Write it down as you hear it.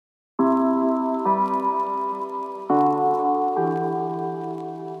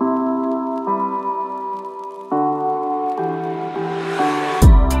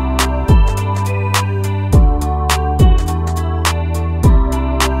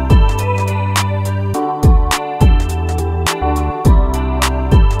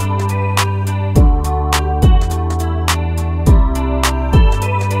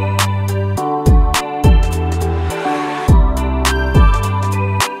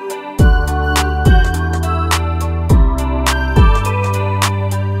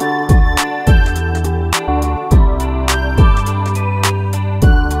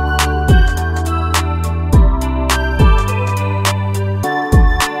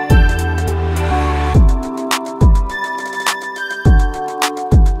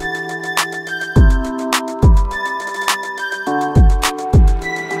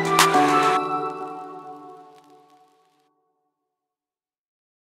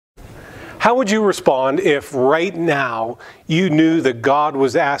How would you respond if right now you knew that God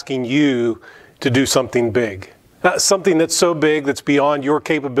was asking you to do something big? Something that's so big that's beyond your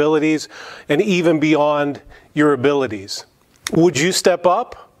capabilities and even beyond your abilities. Would you step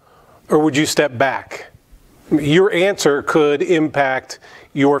up or would you step back? Your answer could impact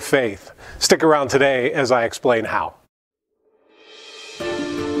your faith. Stick around today as I explain how.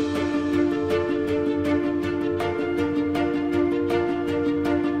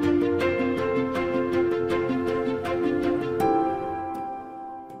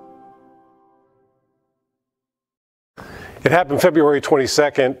 It happened February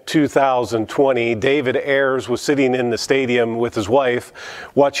 22nd, 2020. David Ayers was sitting in the stadium with his wife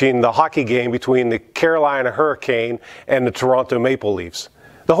watching the hockey game between the Carolina Hurricane and the Toronto Maple Leafs.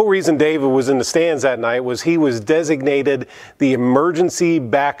 The whole reason David was in the stands that night was he was designated the emergency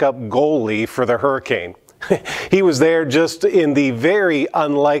backup goalie for the Hurricane. He was there just in the very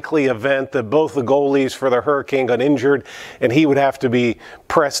unlikely event that both the goalies for the Hurricane got injured and he would have to be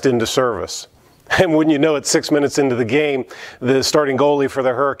pressed into service. And wouldn't you know it, 6 minutes into the game, the starting goalie for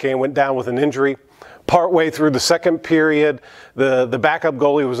the Hurricane went down with an injury. Partway through the second period, the backup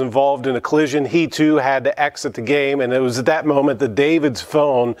goalie was involved in a collision. He too had to exit the game, and it was at that moment that David's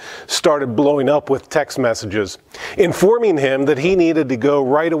phone started blowing up with text messages informing him that he needed to go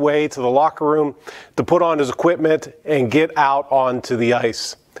right away to the locker room to put on his equipment and get out onto the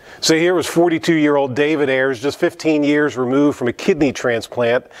ice. So here was 42-year-old David Ayers, just 15 years removed from a kidney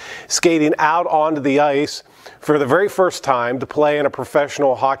transplant, skating out onto the ice for the very first time to play in a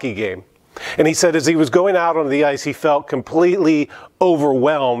professional hockey game. And he said as he was going out onto the ice, he felt completely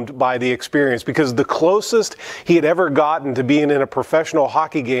overwhelmed by the experience because the closest he had ever gotten to being in a professional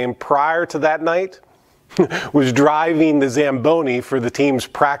hockey game prior to that night was driving the Zamboni for the team's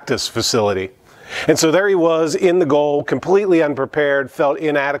practice facility. And so there he was in the goal, completely unprepared, felt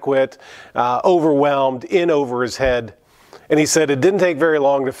inadequate, overwhelmed, in over his head. And he said it didn't take very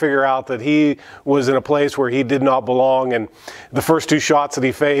long to figure out that he was in a place where he did not belong, and the first two shots that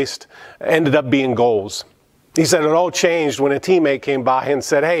he faced ended up being goals. He said it all changed when a teammate came by and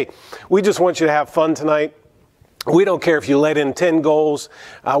said, "Hey, we just want you to have fun tonight. We don't care if you let in 10 goals.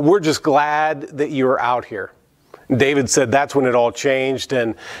 We're just glad that you're out here." David said that's when it all changed,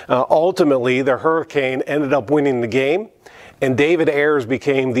 and ultimately the Hurricane ended up winning the game, and David Ayers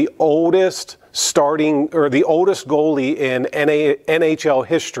became the oldest goalie in NHL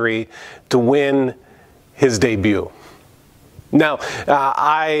history to win his debut. Now,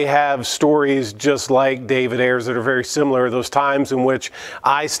 I have stories just like David Ayers that are very similar, those times in which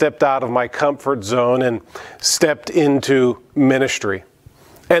I stepped out of my comfort zone and stepped into ministry.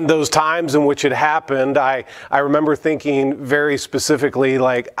 And those times in which it happened, I remember thinking very specifically,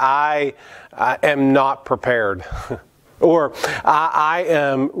 like, I am not prepared, or I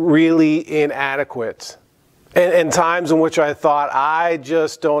am really inadequate. And times in which I thought, I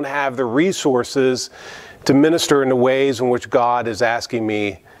just don't have the resources to minister in the ways in which God is asking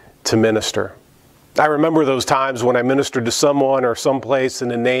me to minister. I remember those times when I ministered to someone or someplace in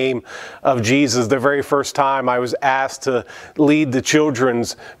the name of Jesus. The very first time I was asked to lead the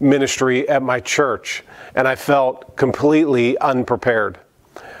children's ministry at my church, and I felt completely unprepared.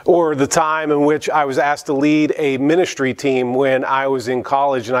 Or the time in which I was asked to lead a ministry team when I was in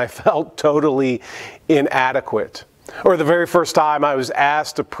college, and I felt totally inadequate. Or the very first time I was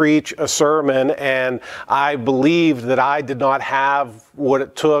asked to preach a sermon and I believed that I did not have what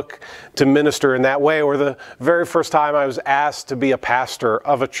it took to minister in that way. Or the very first time I was asked to be a pastor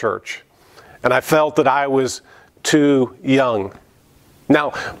of a church and I felt that I was too young. Now,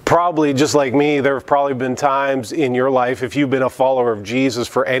 probably just like me, there have probably been times in your life, if you've been a follower of Jesus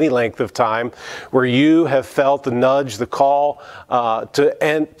for any length of time, where you have felt the nudge, the call to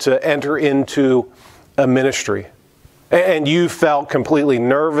enter into a ministry. And you felt completely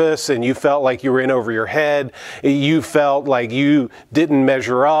nervous, and you felt like you were in over your head. You felt like you didn't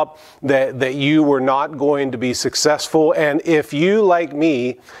measure up, that you were not going to be successful. And if you, like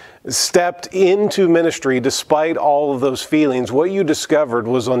me, stepped into ministry despite all of those feelings, what you discovered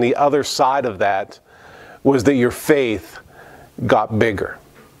was on the other side of that was that your faith got bigger.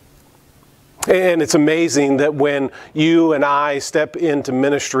 And it's amazing that when you and I step into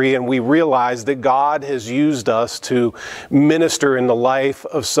ministry and we realize that God has used us to minister in the life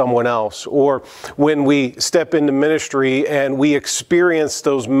of someone else, or when we step into ministry and we experience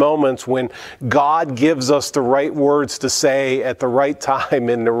those moments when God gives us the right words to say at the right time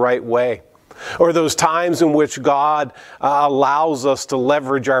in the right way, or those times in which God allows us to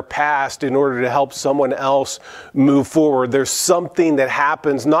leverage our past in order to help someone else move forward. There's something that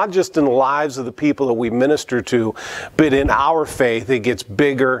happens not just in the lives of the people that we minister to, but in our faith. It gets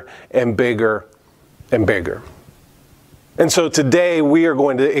bigger and bigger and bigger. And so today we are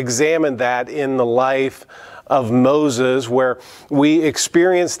going to examine that in the life of Moses, where we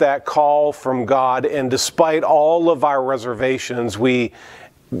experience that call from God, and despite all of our reservations, we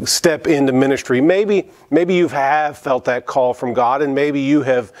step into ministry. Maybe you have felt that call from God, and maybe you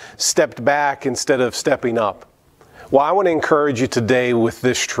have stepped back instead of stepping up. Well, I want to encourage you today with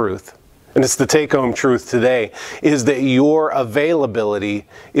this truth, and it's the take-home truth today, is that your availability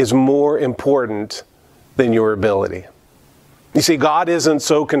is more important than your ability. You see, God isn't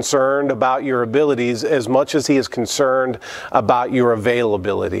so concerned about your abilities as much as He is concerned about your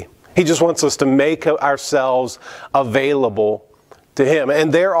availability. He just wants us to make ourselves available to Him.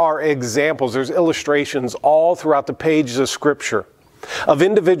 And there are examples, there's illustrations all throughout the pages of Scripture of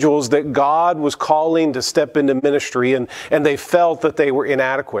individuals that God was calling to step into ministry, and they felt that they were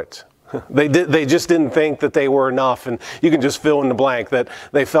inadequate. They just didn't think that they were enough, and you can just fill in the blank, that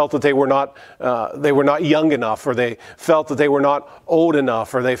they felt that they were not young enough, or they felt that they were not old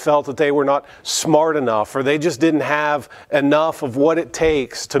enough, or they felt that they were not smart enough, or they just didn't have enough of what it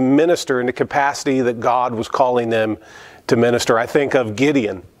takes to minister in the capacity that God was calling them to minister. I think of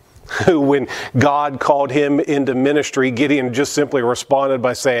Gideon, who, when God called him into ministry, Gideon just simply responded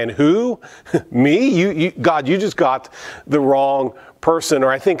by saying, "Who? Me? God, you just got the wrong person."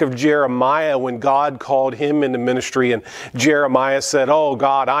 Or I think of Jeremiah, when God called him into ministry, and Jeremiah said, "Oh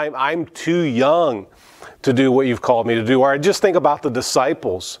God, I'm too young to do what you've called me to do." Or I just think about the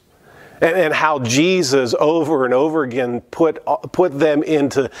disciples, and how Jesus over and over again put them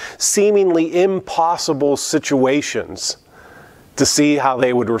into seemingly impossible situations to see how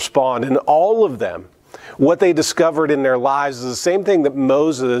they would respond. And all of them, what they discovered in their lives is the same thing that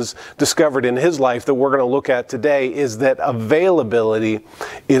Moses discovered in his life that we're going to look at today, is that availability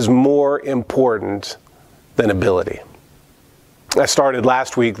is more important than ability. I started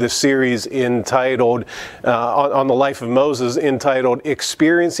last week this series entitled, on the life of Moses, entitled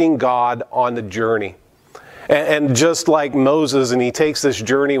Experiencing God on the Journey. And just like Moses, and he takes this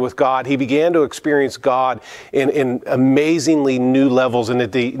journey with God, he began to experience God in amazingly new levels. And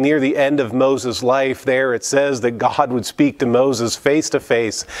near the end of Moses' life there, it says that God would speak to Moses face to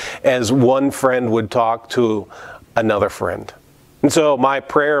face as one friend would talk to another friend. And so my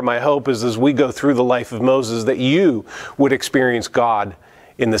prayer, my hope is, as we go through the life of Moses, that you would experience God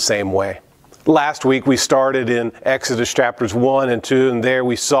in the same way. Last week we started in Exodus chapters 1 and 2, and there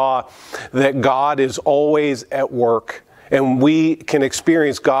we saw that God is always at work. And we can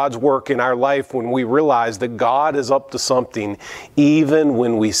experience God's work in our life when we realize that God is up to something, even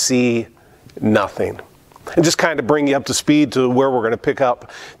when we see nothing. And just kind of bring you up to speed to where we're going to pick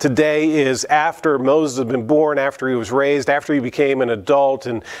up today is after Moses had been born, after he was raised, after he became an adult,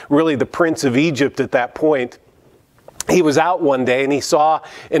 and really the prince of Egypt at that point. He was out one day and he saw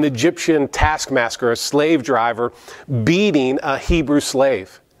an Egyptian taskmaster, a slave driver, beating a Hebrew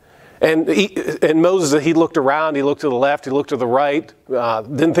slave. And Moses, he looked around, he looked to the left, he looked to the right,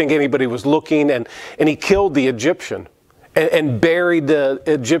 didn't think anybody was looking, and he killed the Egyptian and buried the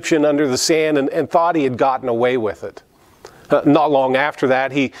Egyptian under the sand and thought he had gotten away with it. Not long after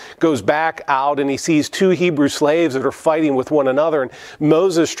that, he goes back out and he sees two Hebrew slaves that are fighting with one another. And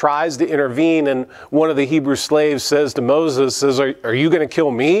Moses tries to intervene, and one of the Hebrew slaves says to Moses, "Are you going to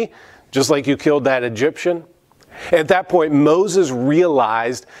kill me just like you killed that Egyptian?" At that point, Moses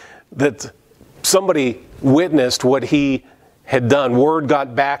realized that somebody witnessed what he had done. Word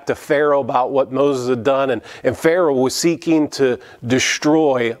got back to Pharaoh about what Moses had done, and Pharaoh was seeking to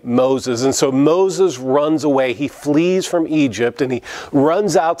destroy Moses. And so Moses runs away. He flees from Egypt, and he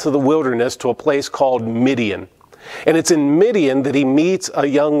runs out to the wilderness to a place called Midian. And it's in Midian that he meets a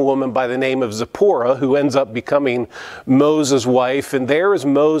young woman by the name of Zipporah, who ends up becoming Moses' wife. And there is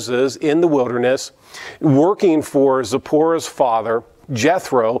Moses in the wilderness working for Zipporah's father,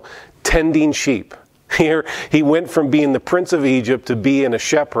 Jethro, tending sheep. Here, he went from being the prince of Egypt to being a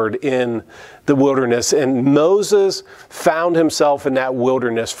shepherd in the wilderness. And Moses found himself in that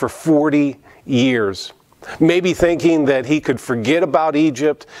wilderness for 40 years. Maybe thinking that he could forget about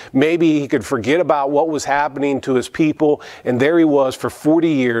Egypt. Maybe he could forget about what was happening to his people. And there he was for 40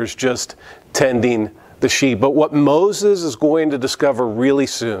 years just tending the sheep. But what Moses is going to discover really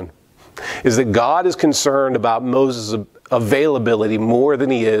soon is that God is concerned about Moses' availability more than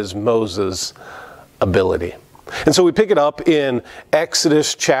he is Moses' ability. And so we pick it up in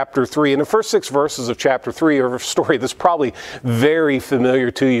Exodus chapter 3. And the first 6 verses of chapter 3 are a story that's probably very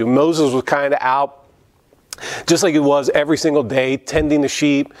familiar to you. Moses was kind of out, just like he was every single day, tending the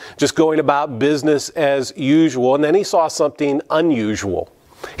sheep, just going about business as usual. And then he saw something unusual.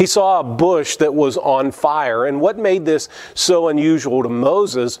 He saw a bush that was on fire. And what made this so unusual to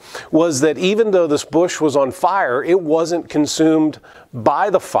Moses was that even though this bush was on fire, it wasn't consumed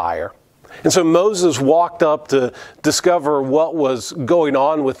by the fire. And so Moses walked up to discover what was going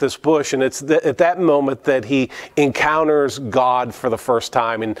on with this bush. And it's at that moment that he encounters God for the first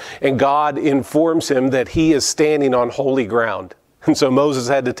time. And God informs him that he is standing on holy ground. And so Moses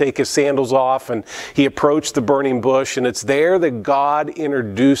had to take his sandals off, and he approached the burning bush. And it's there that God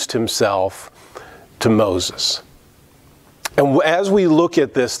introduced himself to Moses. And as we look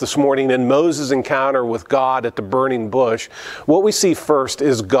at this morning in Moses' encounter with God at the burning bush, what we see first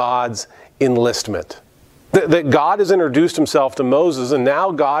is God's enlistment. That God has introduced himself to Moses, and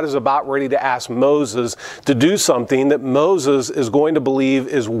now God is about ready to ask Moses to do something that Moses is going to believe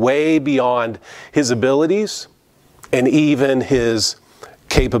is way beyond his abilities and even his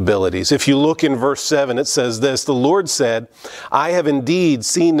capabilities. If you look in verse 7, it says this, "The Lord said, I have indeed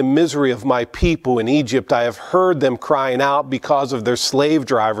seen the misery of my people in Egypt. I have heard them crying out because of their slave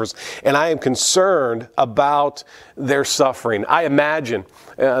drivers, and I am concerned about their suffering." I imagine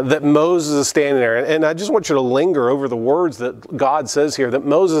that Moses is standing there, and I just want you to linger over the words that God says here, that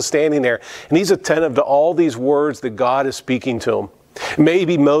Moses is standing there, and he's attentive to all these words that God is speaking to him.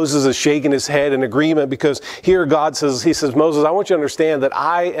 Maybe Moses is shaking his head in agreement because here God says, he says, "Moses, I want you to understand that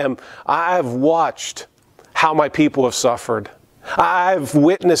I have watched how my people have suffered. I've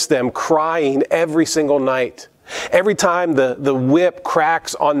witnessed them crying every single night. Every time the whip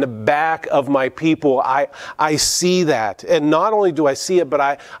cracks on the back of my people, I see that. And not only do I see it,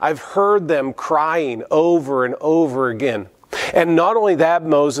 but I've heard them crying over and over again. And not only that,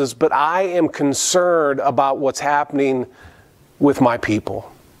 Moses, but I am concerned about what's happening with my people."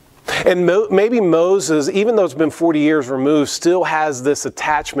 And maybe Moses, even though it's been 40 years removed, still has this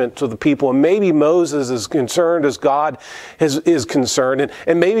attachment to the people. And maybe Moses is concerned as God is concerned.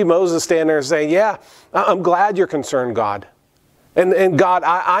 And maybe Moses is standing there saying, "Yeah, I'm glad you're concerned, God. And God,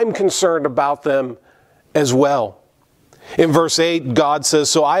 I'm concerned about them as well." In verse 8, God says,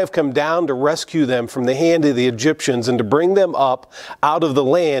 "So I have come down to rescue them from the hand of the Egyptians and to bring them up out of the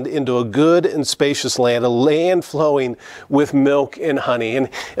land into a good and spacious land, a land flowing with milk and honey." And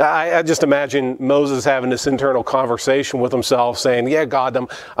I just imagine Moses having this internal conversation with himself saying, "Yeah, God,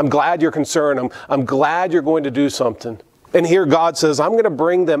 I'm glad you're concerned. I'm glad you're going to do something." And here God says, "I'm going to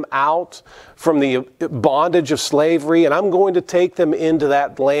bring them out from the bondage of slavery, and I'm going to take them into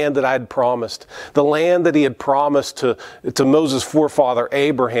that land that I had promised, the land that he had promised to Moses' forefather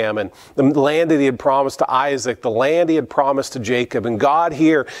Abraham, and the land that he had promised to Isaac, the land he had promised to Jacob." And God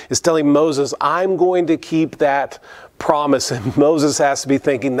here is telling Moses, "I'm going to keep that promise." And Moses has to be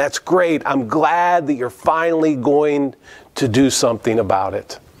thinking, "That's great. I'm glad that you're finally going to do something about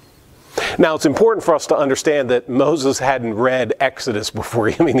it." Now, it's important for us to understand that Moses hadn't read Exodus before.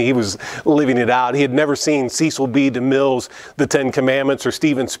 I mean, he was living it out. He had never seen Cecil B. DeMille's The Ten Commandments or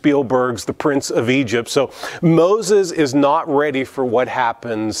Steven Spielberg's The Prince of Egypt. So Moses is not ready for what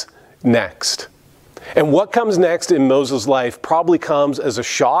happens next. And what comes next in Moses' life probably comes as a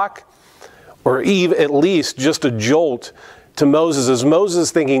shock, or even at least just a jolt to Moses, as Moses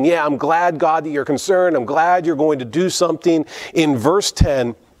is thinking, "Yeah, I'm glad, God, that you're concerned. I'm glad you're going to do something." In verse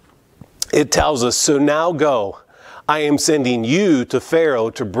 10, it tells us, "So now go, I am sending you to Pharaoh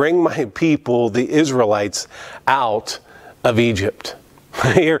to bring my people, the Israelites, out of Egypt."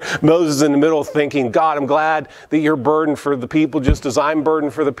 Here, Moses is in the middle thinking, "God, I'm glad that you're burdened for the people just as I'm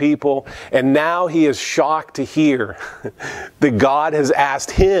burdened for the people." And now he is shocked to hear that God has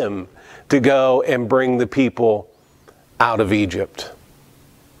asked him to go and bring the people out of Egypt.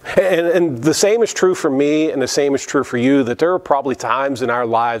 And the same is true for me, and the same is true for you, that there are probably times in our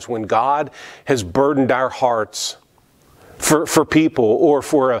lives when God has burdened our hearts for people or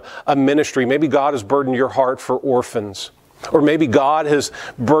for a ministry. Maybe God has burdened your heart for orphans. Or maybe God has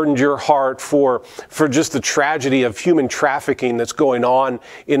burdened your heart for just the tragedy of human trafficking that's going on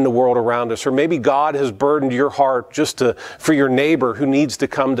in the world around us. Or maybe God has burdened your heart for your neighbor who needs to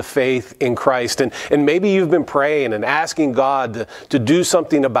come to faith in Christ. And maybe you've been praying and asking God to do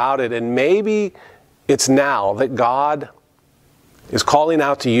something about it. And maybe it's now that God is calling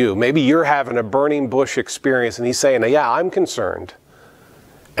out to you. Maybe you're having a burning bush experience and he's saying, "Yeah, I'm concerned.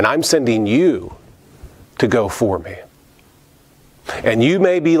 And I'm sending you to go for me." And you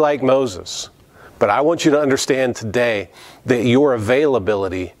may be like Moses, but I want you to understand today that your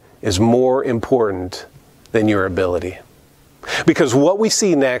availability is more important than your ability. Because what we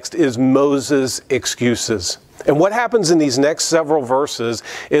see next is Moses' excuses. And what happens in these next several verses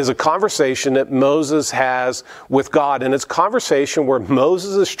is a conversation that Moses has with God. And it's a conversation where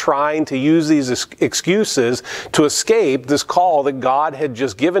Moses is trying to use these excuses to escape this call that God had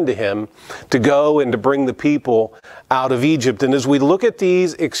just given to him to go and to bring the people out of Egypt. And as we look at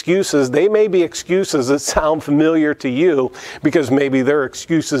these excuses, they may be excuses that sound familiar to you because maybe they're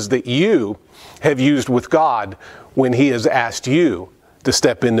excuses that you have used with God when He has asked you to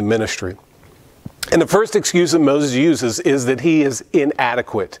step into ministry. And the first excuse that Moses uses is that he is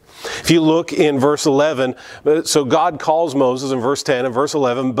inadequate. If you look in verse 11, so God calls Moses in verse 10 and verse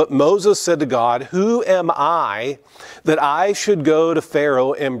 11, but Moses said to God, "Who am I that I should go to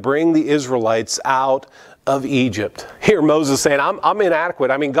Pharaoh and bring the Israelites out of Egypt?" Here Moses saying, I'm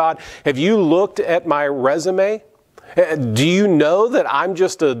inadequate. I mean, God, have you looked at my resume? Do you know that I'm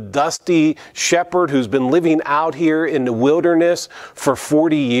just a dusty shepherd who's been living out here in the wilderness for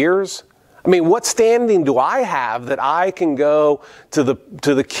 40 years? I mean, what standing do I have that I can go to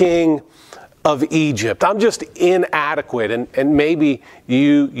the king of Egypt? I'm just inadequate. And maybe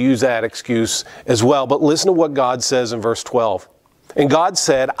you use that excuse as well. But listen to what God says in verse 12. And God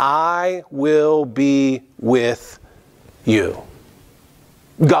said, "I will be with you."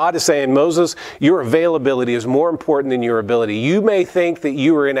 God is saying, Moses, your availability is more important than your ability. You may think that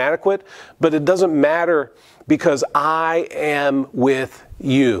you are inadequate, but it doesn't matter because I am with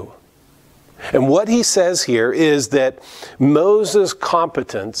you. And what he says here is that Moses'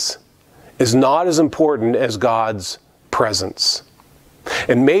 competence is not as important as God's presence.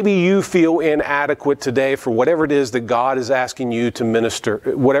 And maybe you feel inadequate today for whatever it is that God is asking you to minister,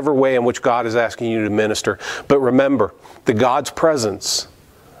 whatever way in which God is asking you to minister. But remember that God's presence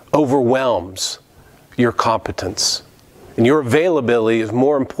overwhelms your competence. And your availability is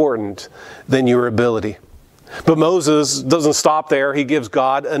more important than your ability. But Moses doesn't stop there. He gives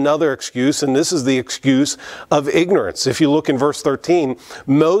God another excuse, and this is the excuse of ignorance. If you look in verse 13,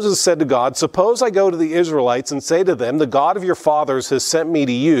 Moses said to God, "Suppose I go to the Israelites and say to them, 'The God of your fathers has sent me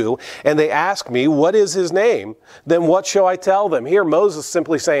to you,' and they ask me, 'What is his name?' Then what shall I tell them?" Here Moses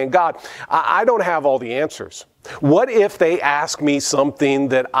simply saying, God, I don't have all the answers. What if they ask me something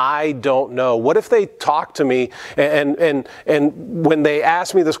that I don't know? What if they talk to me and when they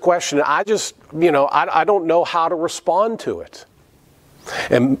ask me this question, I just, I don't know how to respond to it.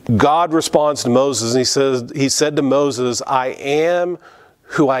 And God responds to Moses and he said to Moses, "I am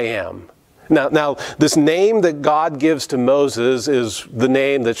who I am." Now, this name that God gives to Moses is the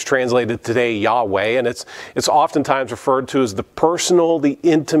name that's translated today Yahweh, and it's oftentimes referred to as the personal, the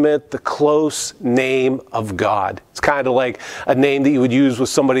intimate, the close name of God. It's kind of like a name that you would use with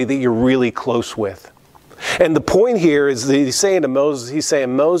somebody that you're really close with. And the point here is that he's saying,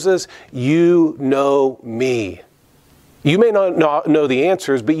 Moses, you know me. You may not know the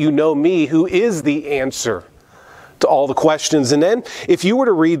answers, but you know me, who is the answer to all the questions. And then if you were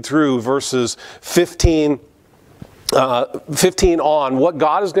to read through verses 15 on, what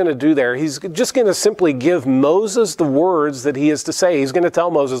God is going to do there, he's just going to simply give Moses the words that he is to say. He's going to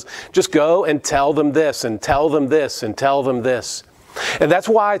tell Moses, just go and tell them this, and tell them this, and tell them this. And that's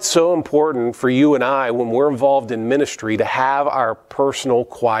why it's so important for you and I, when we're involved in ministry, to have our personal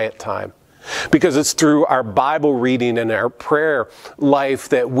quiet time. Because it's through our Bible reading and our prayer life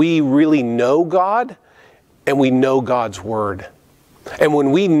that we really know God, and we know God's Word. And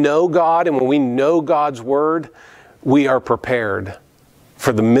when we know God and when we know God's Word, we are prepared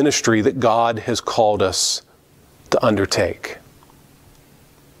for the ministry that God has called us to undertake.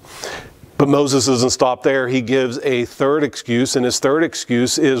 But Moses doesn't stop there. He gives a third excuse, and his third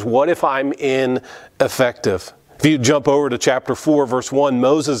excuse is, what if I'm ineffective? If you jump over to chapter 4, verse 1,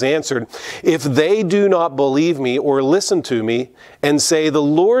 Moses answered, "If they do not believe me or listen to me and say, 'The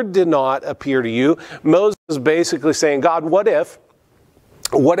Lord did not appear to you,'" Moses is basically saying, God, what if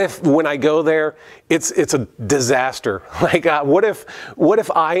when I go there, it's a disaster? Like, what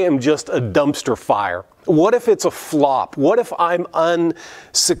if I am just a dumpster fire? What if it's a flop? What if I'm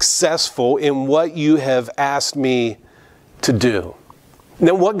unsuccessful in what you have asked me to do?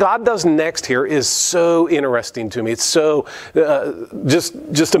 Now, what God does next here is so interesting to me. It's so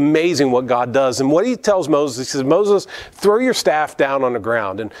just amazing what God does. And what he tells Moses, he says, "Moses, throw your staff down on the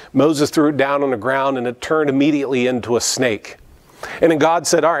ground." And Moses threw it down on the ground, and it turned immediately into a snake. And then God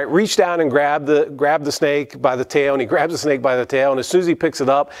said, "All right, reach down and grab the snake by the tail." And he grabs the snake by the tail, and as soon as he picks it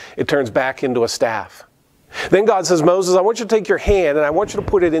up, it turns back into a staff. Then God says, "Moses, I want you to take your hand, and I want you to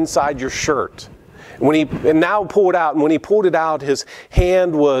put it inside your shirt." And now pull it out. And when he pulled it out, his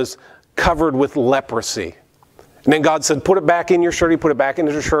hand was covered with leprosy. And then God said, put it back in your shirt. He put it back in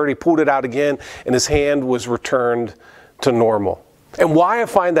his shirt. He pulled it out again, and his hand was returned to normal. And why I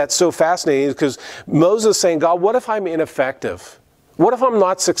find that so fascinating is because Moses is saying, God, what if I'm ineffective? What if I'm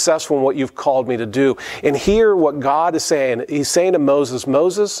not successful in what you've called me to do? And hear what God is saying. He's saying to Moses,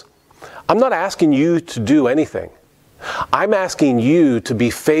 Moses, I'm not asking you to do anything. I'm asking you to be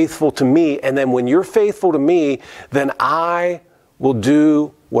faithful to me. And then when you're faithful to me, then I will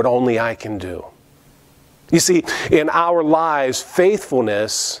do what only I can do. You see, in our lives,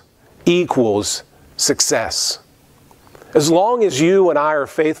 faithfulness equals success. As long as you and I are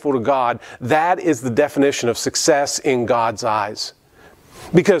faithful to God, that is the definition of success in God's eyes.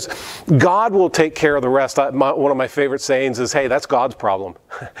 Because God will take care of the rest. One of my favorite sayings is, hey, that's God's problem.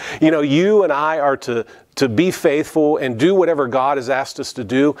 You and I are to be faithful and do whatever God has asked us to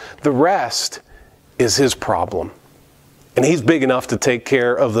do. The rest is His problem. And He's big enough to take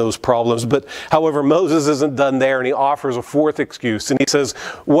care of those problems. But however, Moses isn't done there, and he offers a fourth excuse. And he says,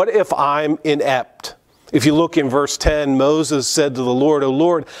 what if I'm inept? If you look in verse 10, Moses said to the Lord, O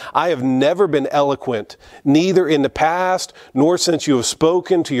Lord, I have never been eloquent, neither in the past, nor since you have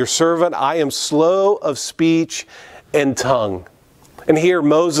spoken to your servant. I am slow of speech and tongue. And here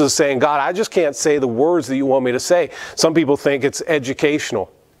Moses is saying, God, I just can't say the words that you want me to say. Some people think it's educational,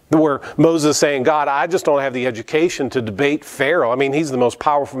 where Moses is saying, God, I just don't have the education to debate Pharaoh. I mean, he's the most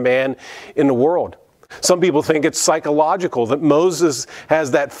powerful man in the world. Some people think it's psychological, that Moses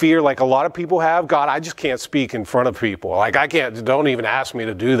has that fear like a lot of people have. God, I just can't speak in front of people. Like, don't even ask me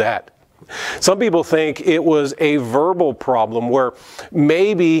to do that. Some people think it was a verbal problem where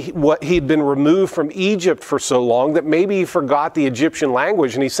maybe he'd been removed from Egypt for so long that maybe he forgot the Egyptian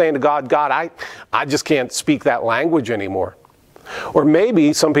language, and he's saying to God, God, I just can't speak that language anymore. Or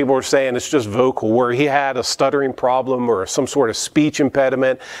maybe some people are saying it's just vocal, where he had a stuttering problem or some sort of speech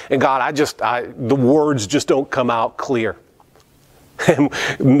impediment, and God, the words just don't come out clear. And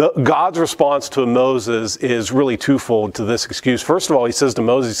God's response to Moses is really twofold to this excuse. First of all, he says to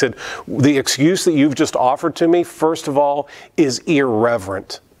Moses, he said, the excuse that you've just offered to me, first of all, is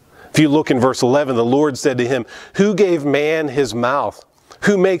irreverent. If you look in verse 11, the Lord said to him, who gave man his mouth?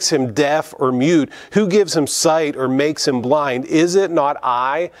 Who makes him deaf or mute? Who gives him sight or makes him blind? Is it not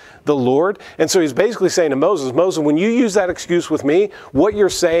I, the Lord? And so he's basically saying to Moses, Moses, when you use that excuse with me, what you're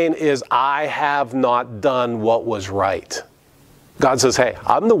saying is, I have not done what was right. God says, hey,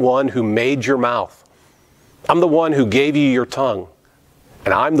 I'm the one who made your mouth. I'm the one who gave you your tongue.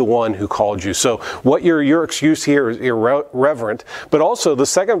 And I'm the one who called you. So what your excuse here is irreverent. But also the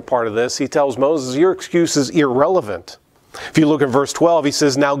second part of this, he tells Moses, your excuse is irrelevant. If you look at verse 12, he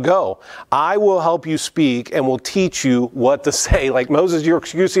says, now go, I will help you speak and will teach you what to say. Like, Moses, your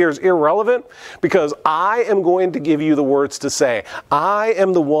excuse here is irrelevant because I am going to give you the words to say. I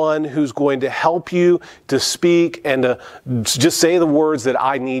am the one who's going to help you to speak and to just say the words that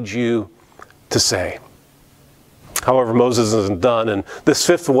I need you to say. However, Moses isn't done, and this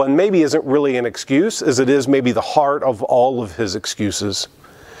fifth one maybe isn't really an excuse, as it is maybe the heart of all of his excuses.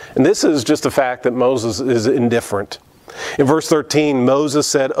 And this is just the fact that Moses is indifferent. In verse 13, Moses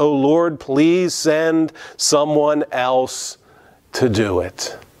said, "O Lord, please send someone else to do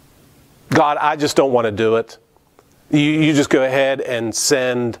it." God, I just don't want to do it. You just go ahead and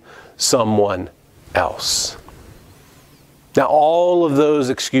send someone else. Now, all of those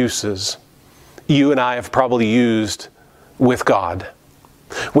excuses you and I have probably used with God.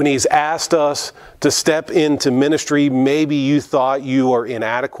 When He's asked us to step into ministry, maybe you thought you are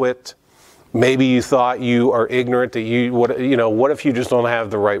inadequate. Maybe you thought you are ignorant, that what if you just don't have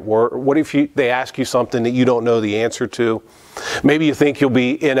the right word? What if they ask you something that you don't know the answer to? Maybe you think you'll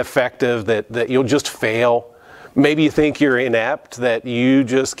be ineffective, that you'll just fail. Maybe you think you're inept, that you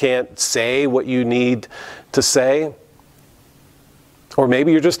just can't say what you need to say. Or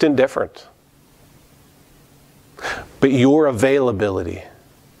maybe you're just indifferent. But your availability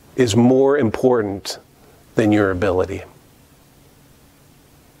is more important than your ability.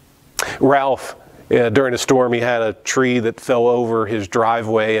 Ralph, during a storm, he had a tree that fell over his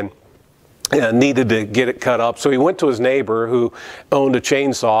driveway and needed to get it cut up. So he went to his neighbor who owned a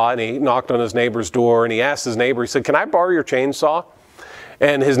chainsaw, and he knocked on his neighbor's door, and he asked his neighbor, he said, "Can I borrow your chainsaw?"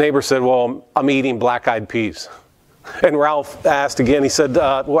 And his neighbor said, "Well, I'm eating black-eyed peas." And Ralph asked again, he said,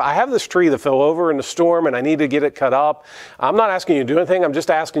 "Well, I have this tree that fell over in the storm and I need to get it cut up. I'm not asking you to do anything. I'm just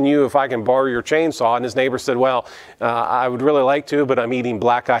asking you if I can borrow your chainsaw." And his neighbor said, "Well, I would really like to, but I'm eating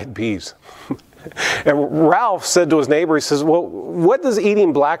black-eyed peas." And Ralph said to his neighbor, he says, "Well, what does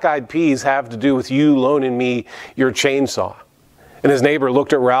eating black-eyed peas have to do with you loaning me your chainsaw?" And his neighbor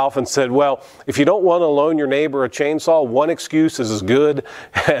looked at Ralph and said, "Well, if you don't want to loan your neighbor a chainsaw, one excuse is as good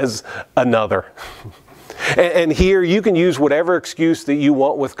as another." And here you can use whatever excuse that you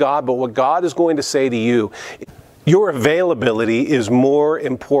want with God, but what God is going to say to you, your availability is more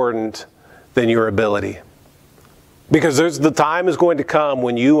important than your ability. Because the time is going to come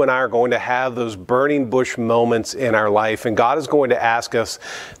when you and I are going to have those burning bush moments in our life, and God is going to ask us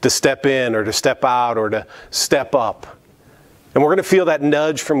to step in or to step out or to step up. And we're going to feel that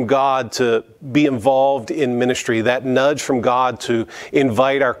nudge from God to be involved in ministry, that nudge from God to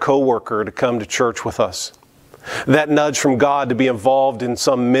invite our coworker to come to church with us, that nudge from God to be involved in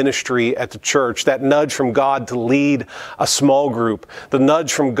some ministry at the church, that nudge from God to lead a small group, the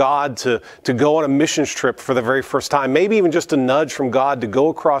nudge from God to go on a missions trip for the very first time, maybe even just a nudge from God to go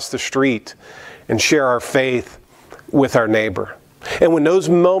across the street and share our faith with our neighbor. And when those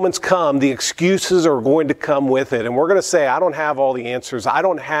moments come, the excuses are going to come with it. And we're going to say, I don't have all the answers. I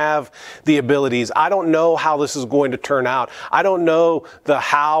don't have the abilities. I don't know how this is going to turn out. I don't know the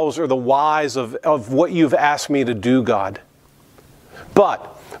hows or the whys of what you've asked me to do, God. But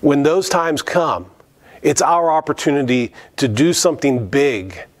when those times come, it's our opportunity to do something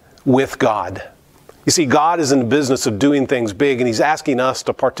big with God. You see, God is in the business of doing things big, and He's asking us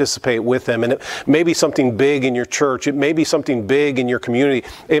to participate with Him. And it may be something big in your church. It may be something big in your community.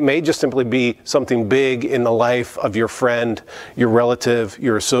 It may just simply be something big in the life of your friend, your relative,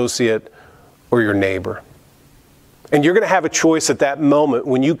 your associate, or your neighbor. And you're going to have a choice at that moment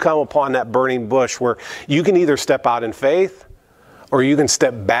when you come upon that burning bush where you can either step out in faith or you can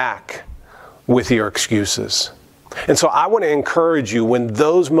step back with your excuses. And so I want to encourage you when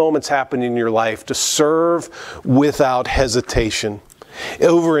those moments happen in your life to serve without hesitation.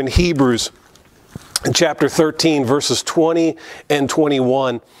 Over in Hebrews in chapter 13, verses 20 and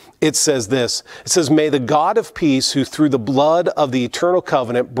 21, it says this. It says, "May the God of peace, who through the blood of the eternal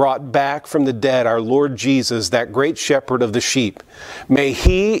covenant brought back from the dead our Lord Jesus, that great shepherd of the sheep, may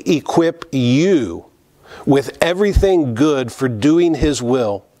He equip you with everything good for doing His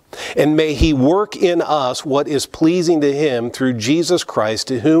will. And may He work in us what is pleasing to Him through Jesus Christ,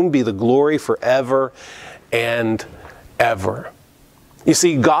 to whom be the glory forever and ever." You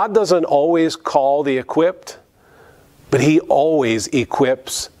see, God doesn't always call the equipped, but He always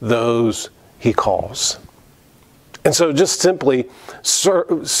equips those He calls. And so just simply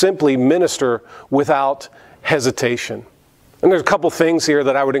minister without hesitation. And there's a couple things here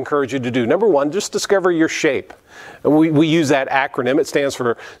that I would encourage you to do. Number one, just discover your shape. We use that acronym. It stands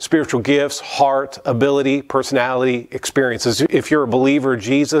for spiritual gifts, heart, ability, personality, experiences. If you're a believer of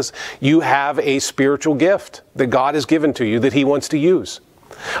Jesus, you have a spiritual gift that God has given to you that He wants to use.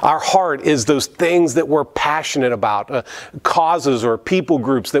 Our heart is those things that we're passionate about, causes or people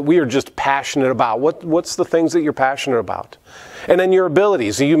groups that we are just passionate about. What's the things that you're passionate about? And then your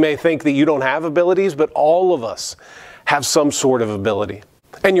abilities. You may think that you don't have abilities, but all of us have some sort of ability.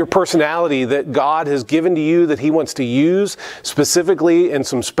 And your personality that God has given to you that He wants to use specifically in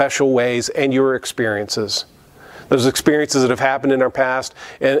some special ways, and your experiences. Those experiences that have happened in our past,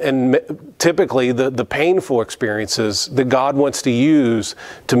 and typically the painful experiences that God wants to use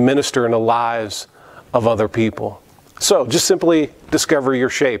to minister in the lives of other people. So just simply discover your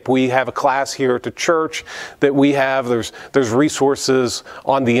shape. We have a class here at the church that we have. There's resources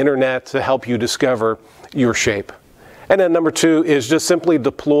on the internet to help you discover your shape. And then number two is just simply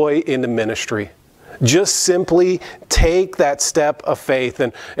deploy into ministry. Just simply take that step of faith.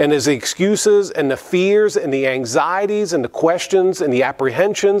 And as the excuses and the fears and the anxieties and the questions and the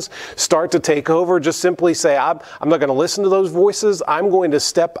apprehensions start to take over, just simply say, I'm not going to listen to those voices. I'm going to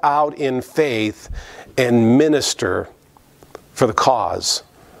step out in faith and minister for the cause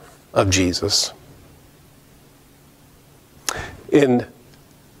of Jesus. In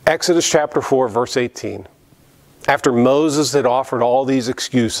Exodus chapter 4, verse 18, after Moses had offered all these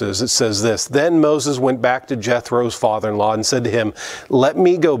excuses, it says this, "Then Moses went back to Jethro's father-in-law and said to him, 'Let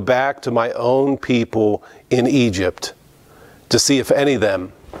me go back to my own people in Egypt to see if any of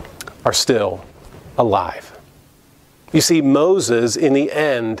them are still alive.'" You see, Moses, in the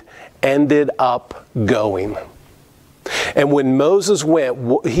end, ended up going. And when Moses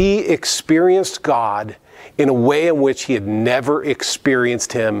went, he experienced God in a way in which he had never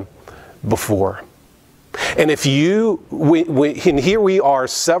experienced Him before. And if and here we are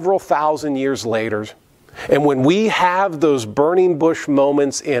several thousand years later, and when we have those burning bush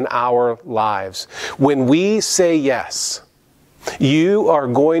moments in our lives, when we say yes, you are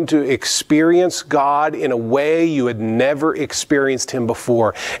going to experience God in a way you had never experienced Him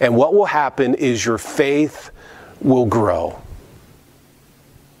before. And what will happen is your faith will grow.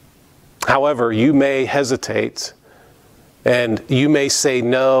 However, you may hesitate and you may say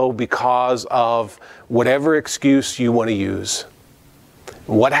no because of whatever excuse you want to use.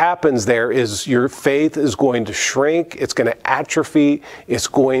 What happens there is your faith is going to shrink, it's going to atrophy, it's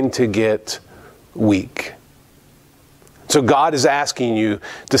going to get weak. So God is asking you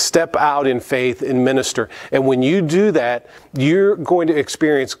to step out in faith and minister. And when you do that, you're going to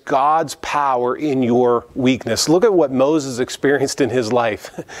experience God's power in your weakness. Look at what Moses experienced in his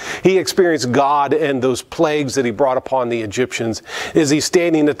life. He experienced God and those plagues that he brought upon the Egyptians. As he's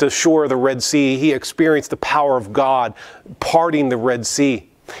standing at the shore of the Red Sea, he experienced the power of God parting the Red Sea.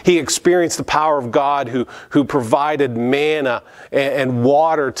 He experienced the power of God who provided manna and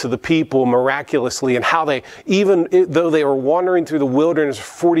water to the people miraculously, and how they, even though they were wandering through the wilderness for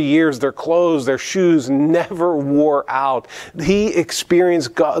 40 years, their clothes, their shoes never wore out. He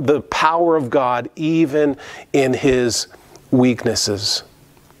experienced God, the power of God, even in his weaknesses.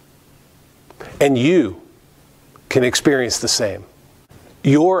 And you can experience the same.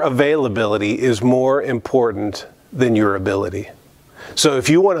 Your availability is more important than your ability. So if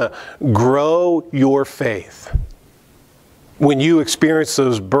you want to grow your faith, when you experience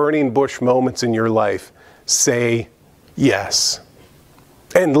those burning bush moments in your life, say yes.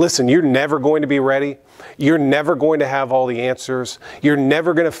 And listen, you're never going to be ready. You're never going to have all the answers. You're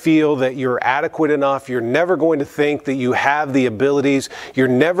never going to feel that you're adequate enough. You're never going to think that you have the abilities. You're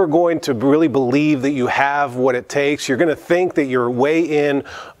never going to really believe that you have what it takes. You're going to think that you're way in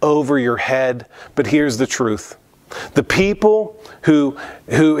over your head. But here's the truth. The people who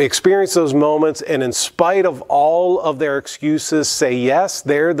experience those moments and in spite of all of their excuses say yes,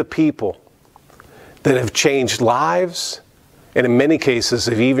 they're the people that have changed lives and in many cases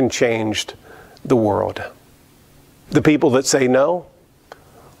have even changed the world. The people that say no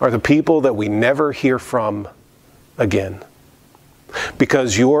are the people that we never hear from again,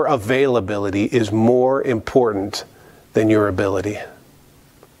 because your availability is more important than your ability.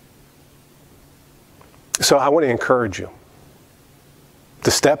 So I want to encourage you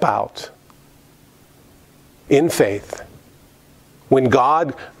to step out in faith. When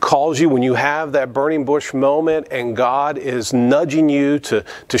God calls you, when you have that burning bush moment and God is nudging you to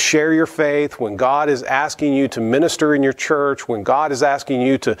share your faith, when God is asking you to minister in your church, when God is asking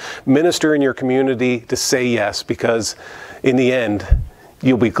you to minister in your community, to say yes, because in the end,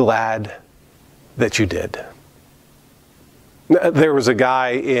 you'll be glad that you did. There was a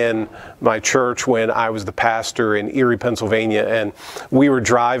guy in my church when I was the pastor in Erie, Pennsylvania, and we were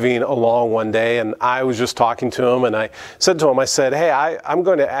driving along one day, and I was just talking to him, and I said to him, I said, hey, I'm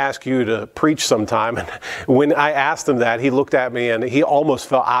going to ask you to preach sometime. And when I asked him that, he looked at me, and he almost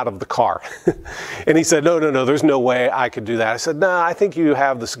fell out of the car. And he said, no, there's no way I could do that. I said, no, I think you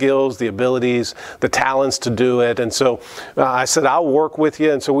have the skills, the abilities, the talents to do it. And so I said, I'll work with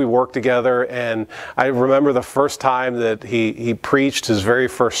you. And so we worked together, and I remember the first time that he preached his very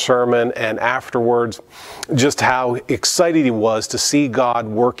first sermon, and afterwards just how excited he was to see God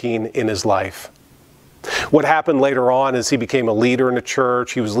working in his life. What happened later on is he became a leader in the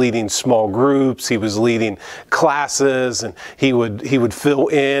church. He was leading small groups, he was leading classes, and he would fill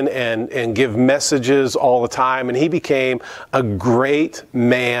in and give messages all the time, and he became a great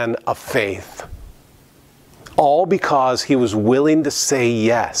man of faith. All because he was willing to say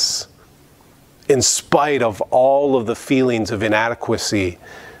yes, in spite of all of the feelings of inadequacy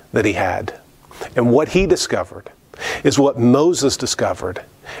that he had. And what he discovered is what Moses discovered,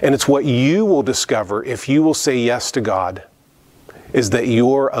 and it's what you will discover if you will say yes to God, is that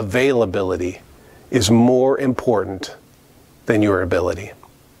your availability is more important than your ability.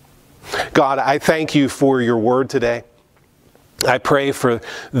 God, I thank you for your word today. I pray for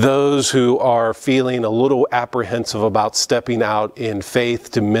those who are feeling a little apprehensive about stepping out in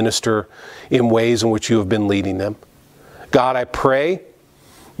faith to minister in ways in which you have been leading them. God, I pray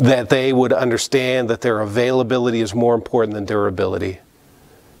that they would understand that their availability is more important than their ability,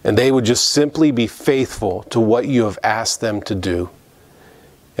 and they would just simply be faithful to what you have asked them to do.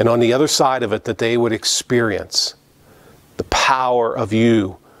 And on the other side of it, that they would experience the power of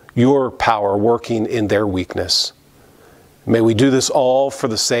you, your power working in their weakness. May we do this all for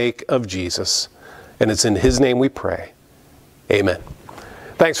the sake of Jesus. And it's in his name we pray. Amen.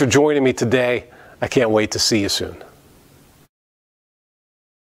 Thanks for joining me today. I can't wait to see you soon.